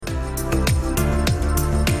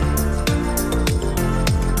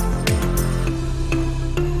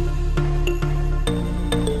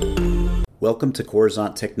Welcome to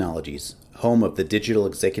Coruzant Technologies, home of the Digital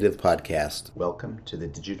Executive Podcast. Welcome to the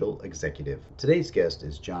Digital Executive. Today's guest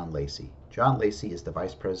is John Lacy. John Lacy is the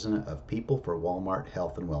Vice President of People for Walmart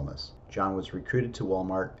Health and Wellness. John was recruited to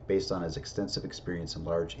Walmart based on his extensive experience in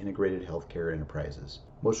large integrated healthcare enterprises.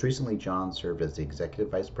 Most recently, John served as the Executive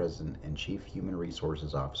Vice President and Chief Human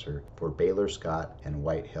Resources Officer for Baylor Scott and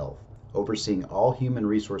White Health, overseeing all human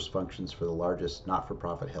resource functions for the largest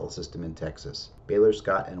not-for-profit health system in Texas. Baylor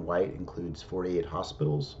Scott and White includes 48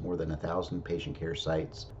 hospitals, more than 1,000 patient care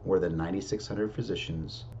sites, more than 9,600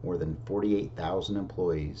 physicians, more than 48,000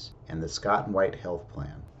 employees, and the Scott and White Health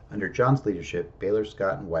Plan. Under John's leadership, Baylor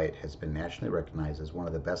Scott and White has been nationally recognized as one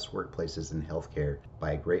of the best workplaces in healthcare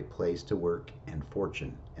by Great Place to Work and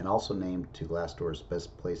Fortune, and also named to Glassdoor's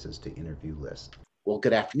Best Places to Interview list. Well,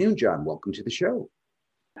 good afternoon, John. Welcome to the show.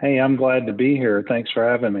 Hey, I'm glad to be here. Thanks for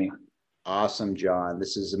having me. Awesome, John.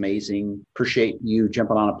 This is amazing. Appreciate you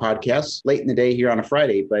jumping on a podcast late in the day here on a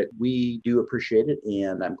Friday, but we do appreciate it.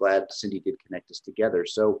 And I'm glad Cindy did connect us together.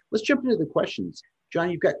 So let's jump into the questions. John,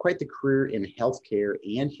 you've got quite the career in healthcare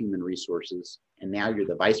and human resources, and now you're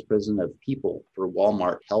the Vice President of People for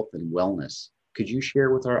Walmart Health and Wellness. Could you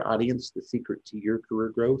share with our audience the secret to your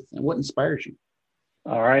career growth and what inspires you?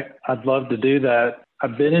 All right. I'd love to do that.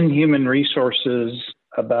 I've been in human resources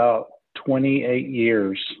about 28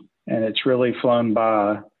 years, and it's really flown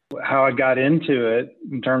by. How I got into it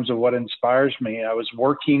in terms of what inspires me, I was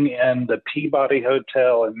working in the Peabody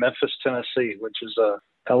Hotel in Memphis, Tennessee, which is a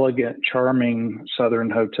elegant, charming Southern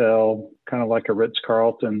hotel, kind of like a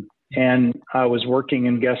Ritz-Carlton. And I was working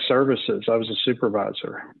in guest services. I was a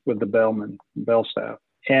supervisor with the bell staff.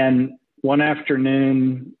 And one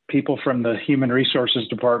afternoon, people from the human resources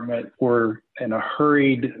department were in a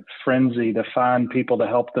hurried frenzy to find people to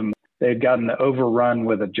help them. They had gotten overrun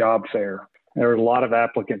with a job fair. There were a lot of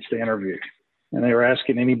applicants to interview, and they were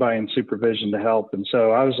asking anybody in supervision to help. And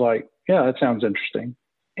so I was like, yeah, that sounds interesting.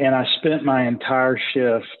 And I spent my entire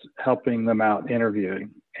shift helping them out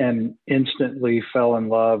interviewing and instantly fell in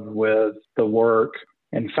love with the work.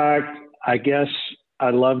 In fact, I guess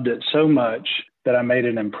I loved it so much that I made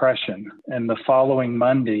an impression. And the following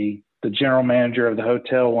Monday, the general manager of the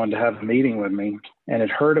hotel wanted to have a meeting with me and had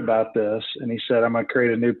heard about this. And he said, I'm going to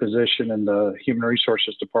create a new position in the human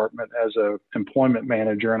resources department as an employment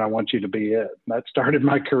manager, and I want you to be it. And that started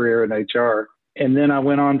my career in HR. And then I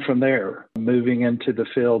went on from there, moving into the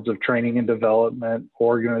fields of training and development,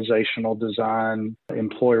 organizational design,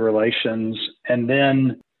 employee relations. And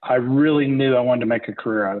then I really knew I wanted to make a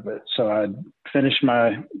career out of it. So I finished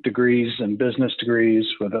my degrees and business degrees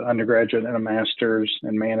with an undergraduate and a master's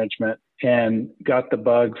in management, and got the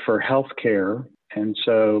bug for healthcare. And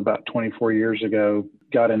so about 24 years ago,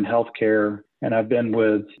 got in healthcare, and I've been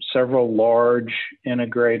with several large,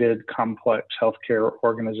 integrated, complex healthcare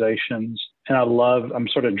organizations. And I'm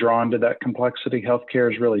sort of drawn to that complexity.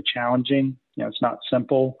 Healthcare is really challenging. It's not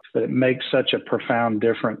simple, but it makes such a profound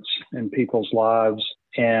difference in people's lives.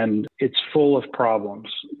 And it's full of problems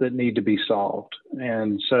that need to be solved.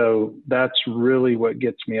 And so that's really what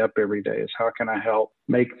gets me up every day, is how can I help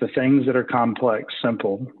make the things that are complex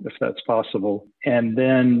simple, if that's possible. And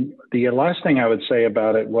then the last thing I would say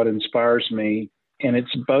about it, what inspires me, and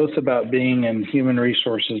it's both about being in human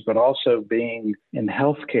resources, but also being in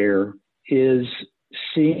healthcare, is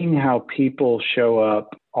seeing how people show up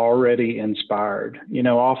already inspired.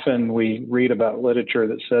 Often we read about literature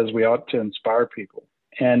that says we ought to inspire people.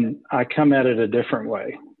 And I come at it a different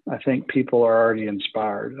way. I think people are already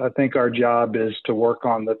inspired. I think our job is to work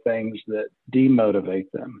on the things that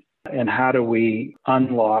demotivate them. And how do we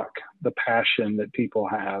unlock the passion that people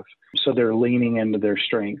have so they're leaning into their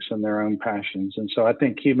strengths and their own passions? And so I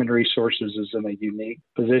think human resources is in a unique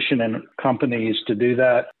position in companies to do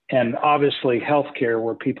that. And obviously healthcare,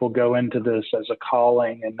 where people go into this as a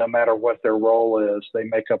calling, and no matter what their role is, they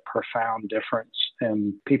make a profound difference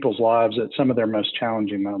in people's lives at some of their most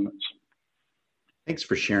challenging moments. Thanks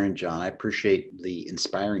for sharing, John. I appreciate the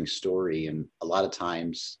inspiring story. And a lot of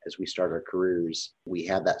times as we start our careers, we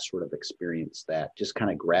have that sort of experience that just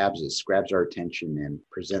kind of grabs our attention and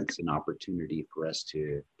presents an opportunity for us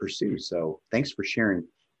to pursue. So thanks for sharing.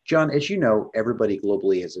 John, as you know, everybody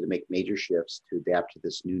globally has to make major shifts to adapt to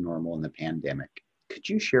this new normal in the pandemic. Could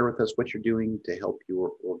you share with us what you're doing to help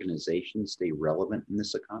your organization stay relevant in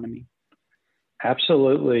this economy?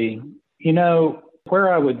 Absolutely.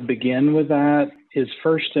 Where I would begin with that is,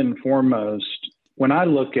 first and foremost, when I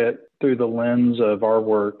look at through the lens of our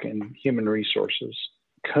work in human resources,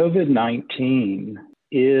 COVID-19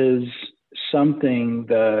 is something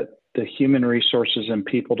that the human resources and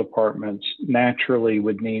people departments naturally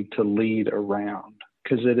would need to lead around,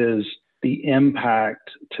 because it is the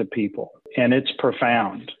impact to people. and it's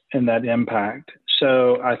profound in that impact.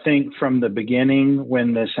 So I think from the beginning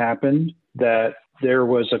when this happened, that there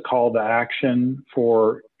was a call to action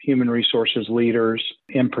for human resources leaders,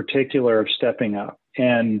 in particular, of stepping up.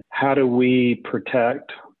 And how do we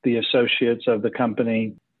protect the associates of the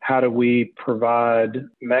company? How do we provide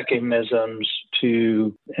mechanisms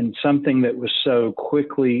to, and something that was so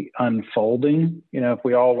quickly unfolding? If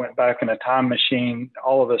we all went back in a time machine,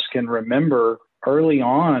 all of us can remember early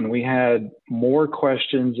on, we had more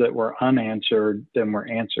questions that were unanswered than were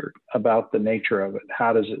answered about the nature of it.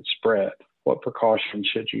 How does it spread? What precautions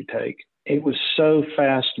should you take? It was so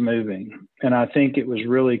fast moving. And I think it was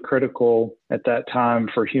really critical at that time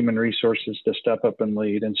for human resources to step up and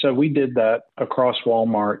lead. And so we did that across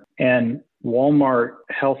Walmart. And Walmart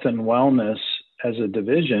Health and Wellness as a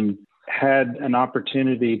division had an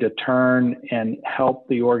opportunity to turn and help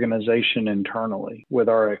the organization internally with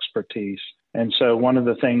our expertise. And so one of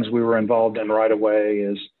the things we were involved in right away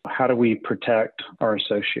is how do we protect our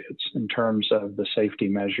associates in terms of the safety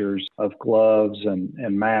measures of gloves and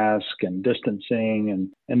mask and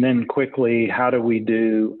distancing. And then quickly, how do we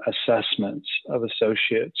do assessments of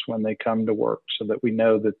associates when they come to work so that we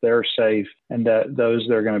know that they're safe and that those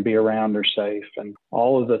that are going to be around are safe, and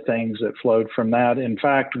all of the things that flowed from that. In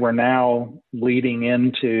fact, we're now leading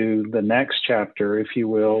into the next chapter, if you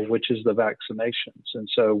will, which is the vaccinations. And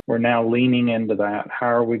so we're now leaning into that. How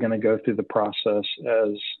are we going to go through the process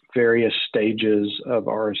as various stages of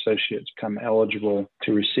our associates become eligible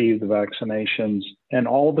to receive the vaccinations, and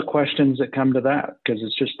all the questions that come to that, because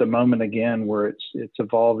it's just a moment again where it's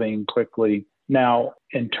evolving quickly. Now,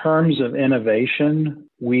 in terms of innovation,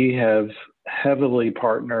 we have heavily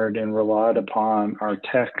partnered and relied upon our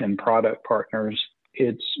tech and product partners.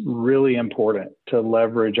 It's really important to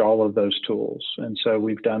leverage all of those tools. And so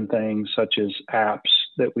we've done things such as apps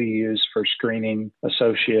that we use for screening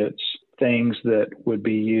associates, things that would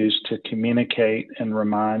be used to communicate and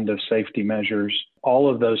remind of safety measures. All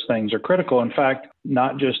of those things are critical. In fact,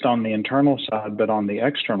 not just on the internal side, but on the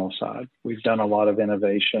external side. We've done a lot of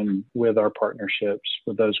innovation with our partnerships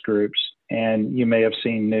with those groups. And you may have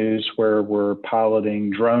seen news where we're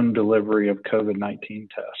piloting drone delivery of COVID-19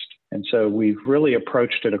 tests. And so we've really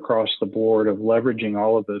approached it across the board of leveraging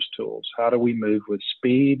all of those tools. How do we move with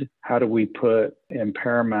speed? How do we put in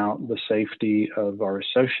paramount the safety of our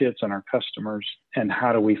associates and our customers? And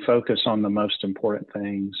how do we focus on the most important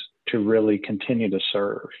things to really continue to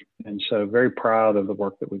serve? And so very proud of the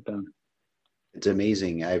work that we've done. It's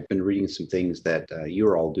amazing. I've been reading some things that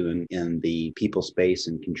you're all doing in the people space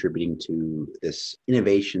and contributing to this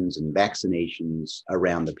innovations and vaccinations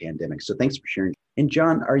around the pandemic. So thanks for sharing. And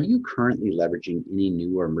John, are you currently leveraging any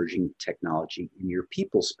new or emerging technology in your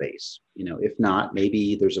people space? If not,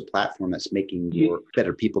 maybe there's a platform that's making your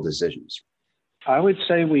better people decisions. I would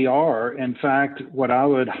say we are. In fact, what I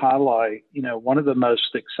would highlight, one of the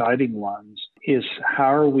most exciting ones is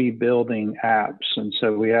how are we building apps? And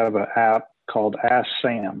so we have an app called Ask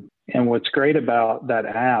Sam. And what's great about that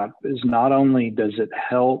app is not only does it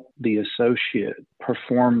help the associate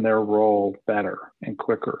perform their role better and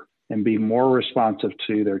quicker and be more responsive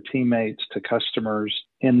to their teammates, to customers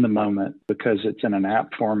in the moment because it's in an app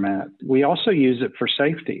format. We also use it for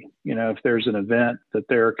safety. If there's an event that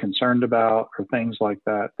they're concerned about or things like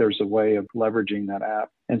that, there's a way of leveraging that app.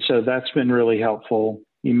 And so that's been really helpful.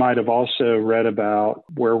 You might have also read about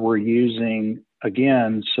where we're using,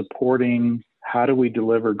 again, supporting how do we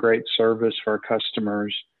deliver great service for our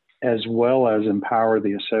customers as well as empower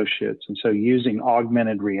the associates. And so using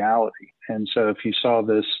augmented reality. And so if you saw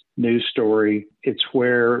this news story, it's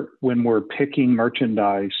where when we're picking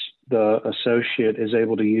merchandise, the associate is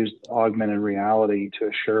able to use augmented reality to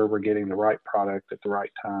assure we're getting the right product at the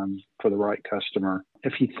right time for the right customer.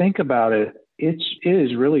 If you think about it, it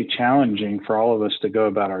is really challenging for all of us to go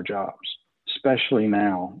about our jobs, especially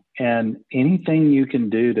now. And anything you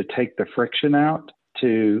can do to take the friction out,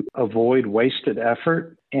 to avoid wasted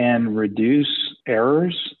effort and reduce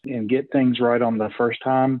errors and get things right on the first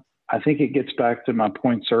time, I think it gets back to my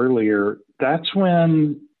points earlier. That's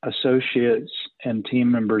when associates and team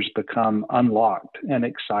members become unlocked and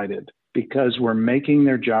excited because we're making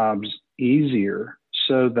their jobs easier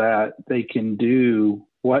so that they can do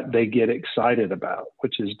what they get excited about,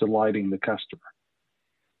 which is delighting the customer.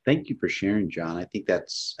 Thank you for sharing, John. I think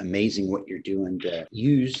that's amazing what you're doing to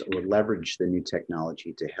use or leverage the new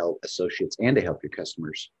technology to help associates and to help your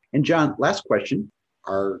customers. And John, last question.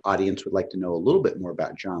 Our audience would like to know a little bit more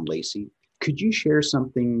about John Lacy. Could you share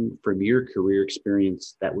something from your career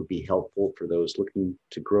experience that would be helpful for those looking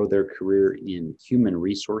to grow their career in human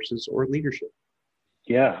resources or leadership?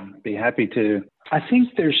 Yeah, be happy to. I think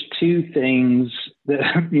there's two things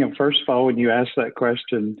First of all, when you ask that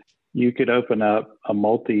question, you could open up a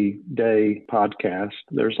multi-day podcast.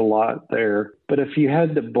 There's a lot there. But if you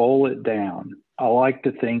had to boil it down, I like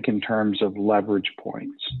to think in terms of leverage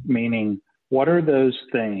points, meaning what are those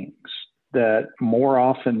things that more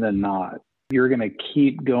often than not, you're going to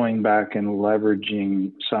keep going back and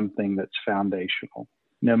leveraging something that's foundational,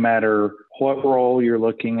 no matter what role you're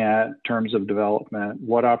looking at in terms of development,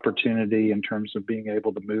 what opportunity in terms of being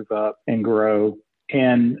able to move up and grow.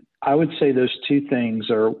 And I would say those two things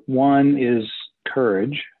are, one is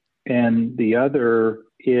courage, and the other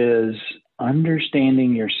is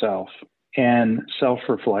understanding yourself and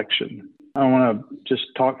self-reflection. I want to just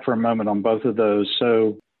talk for a moment on both of those.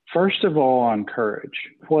 So first of all, on courage,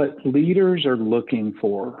 what leaders are looking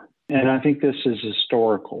for, and I think this is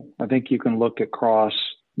historical. I think you can look across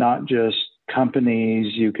not just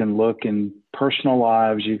companies, you can look in personal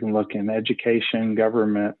lives, you can look in education,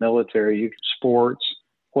 government, military, sports.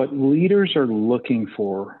 What leaders are looking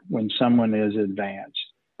for when someone is advanced,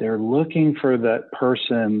 they're looking for that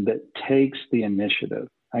person that takes the initiative.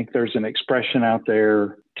 I think there's an expression out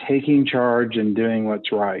there, taking charge and doing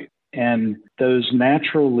what's right. And those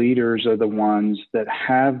natural leaders are the ones that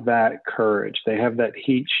have that courage. They have that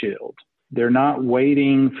heat shield. They're not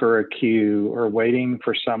waiting for a cue or waiting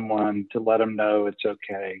for someone to let them know it's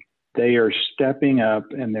okay. They are stepping up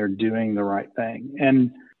and they're doing the right thing.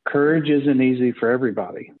 And courage isn't easy for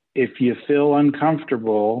everybody. If you feel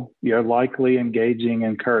uncomfortable, you're likely engaging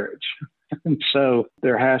in courage. And so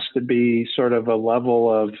there has to be sort of a level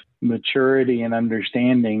of maturity and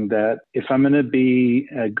understanding that if I'm going to be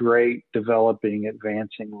a great developing,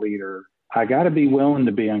 advancing leader, I got to be willing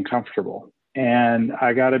to be uncomfortable. And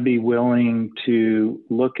I got to be willing to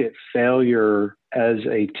look at failure as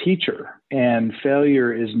a teacher. And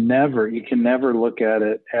failure is never, you can never look at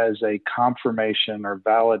it as a confirmation or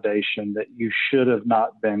validation that you should have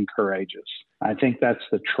not been courageous. I think that's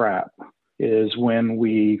the trap, is when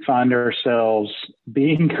we find ourselves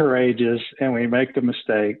being courageous and we make the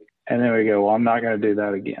mistake and then we go, well, I'm not going to do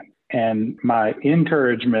that again. And my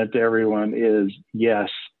encouragement to everyone is, yes,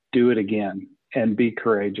 do it again and be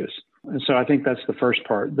courageous. And so I think that's the first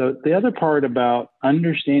part. The other part about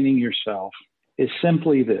understanding yourself is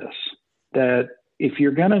simply this, that if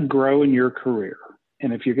you're going to grow in your career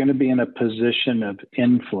and if you're going to be in a position of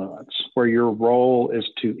influence where your role is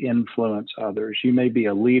to influence others, you may be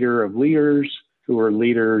a leader of leaders who are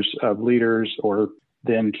leaders of leaders or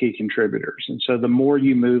then key contributors. And so the more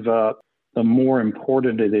you move up, the more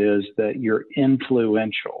important it is that you're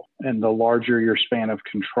influential and the larger your span of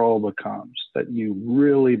control becomes, that you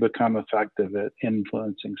really become effective at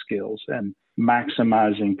influencing skills and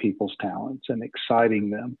maximizing people's talents and exciting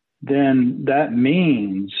them. Then that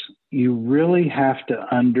means you really have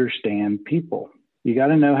to understand people. You got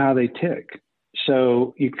to know how they tick.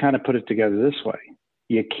 So you kind of put it together this way.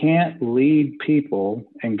 You can't lead people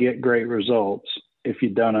and get great results if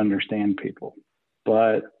you don't understand people.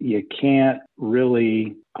 But you can't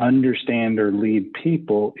really understand or lead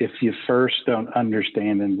people if you first don't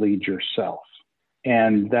understand and lead yourself.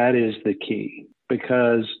 And that is the key,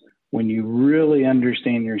 because when you really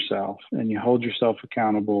understand yourself and you hold yourself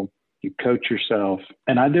accountable, you coach yourself.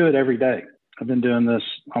 And I do it every day. I've been doing this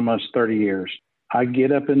almost 30 years. I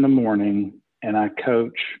get up in the morning and I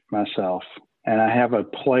coach myself, and I have a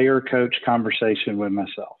player coach conversation with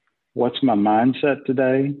myself. What's my mindset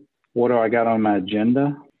today? What do I got on my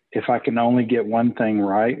agenda? If I can only get one thing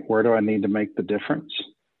right, where do I need to make the difference?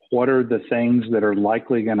 What are the things that are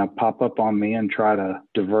likely going to pop up on me and try to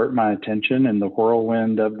divert my attention in the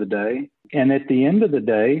whirlwind of the day? And at the end of the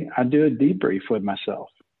day, I do a debrief with myself.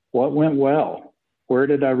 What went well? Where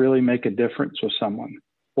did I really make a difference with someone?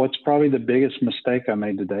 What's probably the biggest mistake I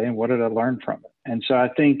made today, and what did I learn from it? And so I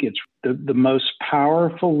think it's the most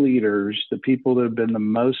powerful leaders, the people that have been the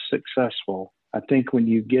most successful. I think when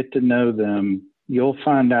you get to know them, you'll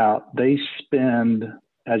find out they spend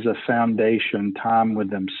as a foundation time with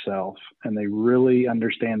themselves, and they really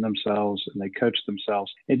understand themselves and they coach themselves.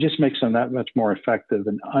 It just makes them that much more effective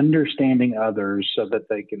in understanding others so that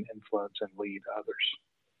they can influence and lead others.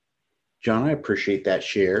 John, I appreciate that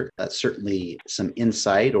share. That's certainly some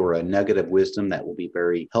insight or a nugget of wisdom that will be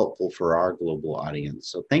very helpful for our global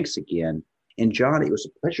audience. So thanks again. And John, it was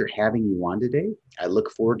a pleasure having you on today. I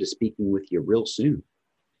look forward to speaking with you real soon.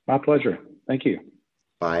 My pleasure. Thank you.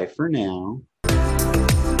 Bye for now.